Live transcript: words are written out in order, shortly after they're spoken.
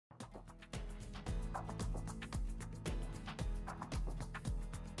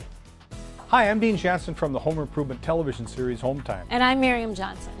Hi, I'm Dean Jansen from the Home Improvement television series Home Time. And I'm Miriam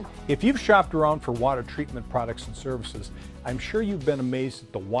Johnson. If you've shopped around for water treatment products and services, I'm sure you've been amazed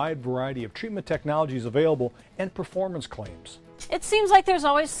at the wide variety of treatment technologies available and performance claims. It seems like there's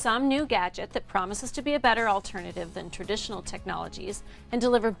always some new gadget that promises to be a better alternative than traditional technologies and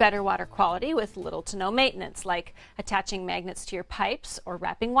deliver better water quality with little to no maintenance, like attaching magnets to your pipes or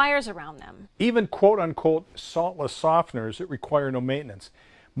wrapping wires around them. Even quote-unquote saltless softeners that require no maintenance.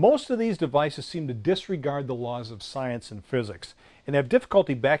 Most of these devices seem to disregard the laws of science and physics and have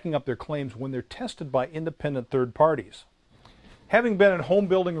difficulty backing up their claims when they're tested by independent third parties. Having been in home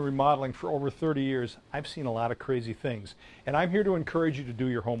building and remodeling for over 30 years, I've seen a lot of crazy things, and I'm here to encourage you to do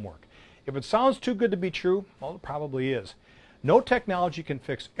your homework. If it sounds too good to be true, well, it probably is. No technology can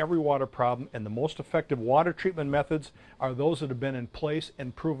fix every water problem, and the most effective water treatment methods are those that have been in place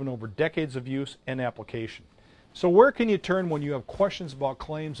and proven over decades of use and application. So where can you turn when you have questions about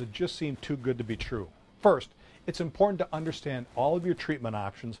claims that just seem too good to be true? First, it's important to understand all of your treatment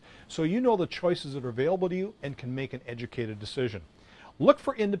options so you know the choices that are available to you and can make an educated decision. Look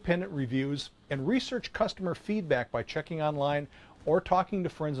for independent reviews and research customer feedback by checking online or talking to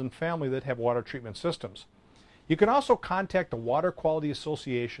friends and family that have water treatment systems. You can also contact the Water Quality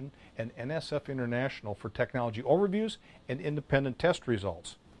Association and NSF International for technology overviews and independent test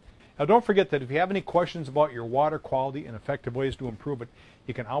results. Now don't forget that if you have any questions about your water quality and effective ways to improve it,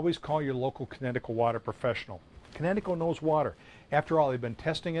 you can always call your local Kinetico water professional. Kinetico knows water. After all, they've been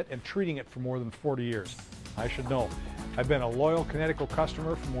testing it and treating it for more than 40 years. I should know. I've been a loyal Kinetico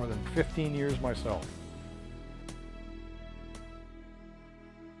customer for more than 15 years myself.